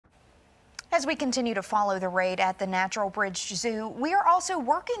As we continue to follow the raid at the Natural Bridge Zoo, we are also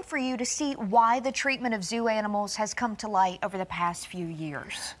working for you to see why the treatment of zoo animals has come to light over the past few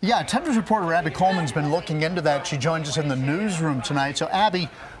years. Yeah, 10 News reporter Abby Coleman's been looking into that. She joins us in the newsroom tonight. So, Abby,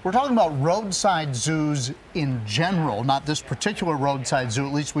 we're talking about roadside zoos in general, not this particular roadside zoo,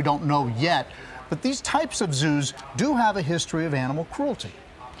 at least we don't know yet. But these types of zoos do have a history of animal cruelty.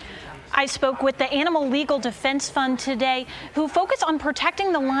 I spoke with the Animal Legal Defense Fund today, who focus on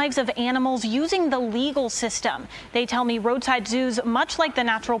protecting the lives of animals using the legal system. They tell me roadside zoos, much like the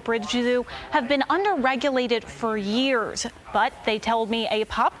Natural Bridge Zoo, have been under-regulated for years. But they told me a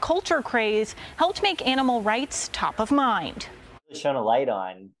pop culture craze helped make animal rights top of mind. It's shone a light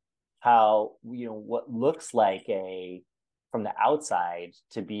on how, what looks like from the outside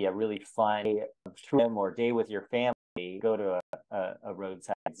to be a really fun trip or day with your family, go to a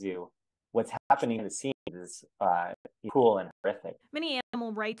roadside zoo. What's happening in the scene is cruel and horrific. Many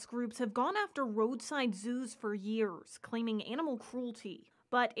animal rights groups have gone after roadside zoos for years, claiming animal cruelty.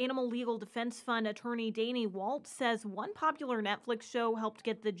 But Animal Legal Defense Fund attorney Danny Waltz says one popular Netflix show helped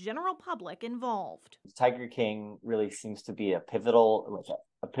get the general public involved. Tiger King really seems to be a pivotal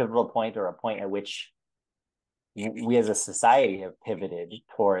point, or a point at which we as a society have pivoted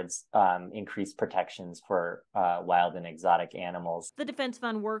towards increased protections for wild and exotic animals. The Defense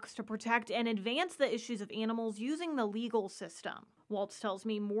Fund works to protect and advance the issues of animals using the legal system. Waltz tells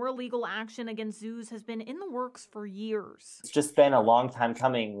me more legal action against zoos has been in the works for years. It's just been a long time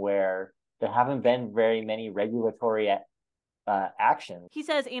coming where there haven't been very many regulatory actions. He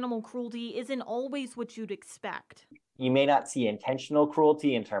says animal cruelty isn't always what you'd expect. You may not see intentional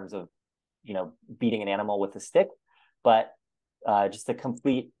cruelty in terms of beating an animal with a stick, but just a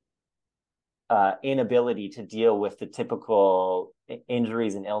complete inability to deal with the typical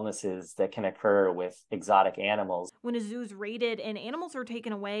injuries and illnesses that can occur with exotic animals. When a zoo's raided and animals are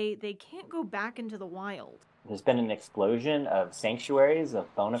taken away, they can't go back into the wild. There's been an explosion of sanctuaries, of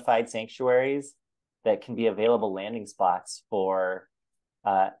bona fide sanctuaries that can be available landing spots for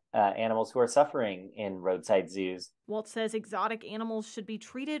animals who are suffering in roadside zoos. Waltz says exotic animals should be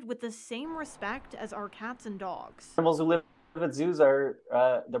treated with the same respect as our cats and dogs. Animals who live at zoos they're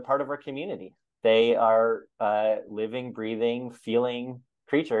part of our community. They are living, breathing, feeling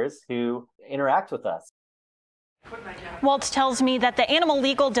creatures who interact with us. Waltz tells me that the Animal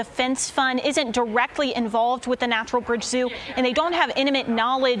Legal Defense Fund isn't directly involved with the Natural Bridge Zoo, and they don't have intimate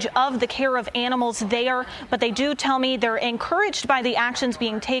knowledge of the care of animals there, but they do tell me they're encouraged by the actions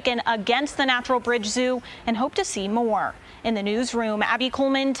being taken against the Natural Bridge Zoo and hope to see more. In the newsroom, Abby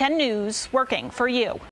Coleman, 10 News, working for you.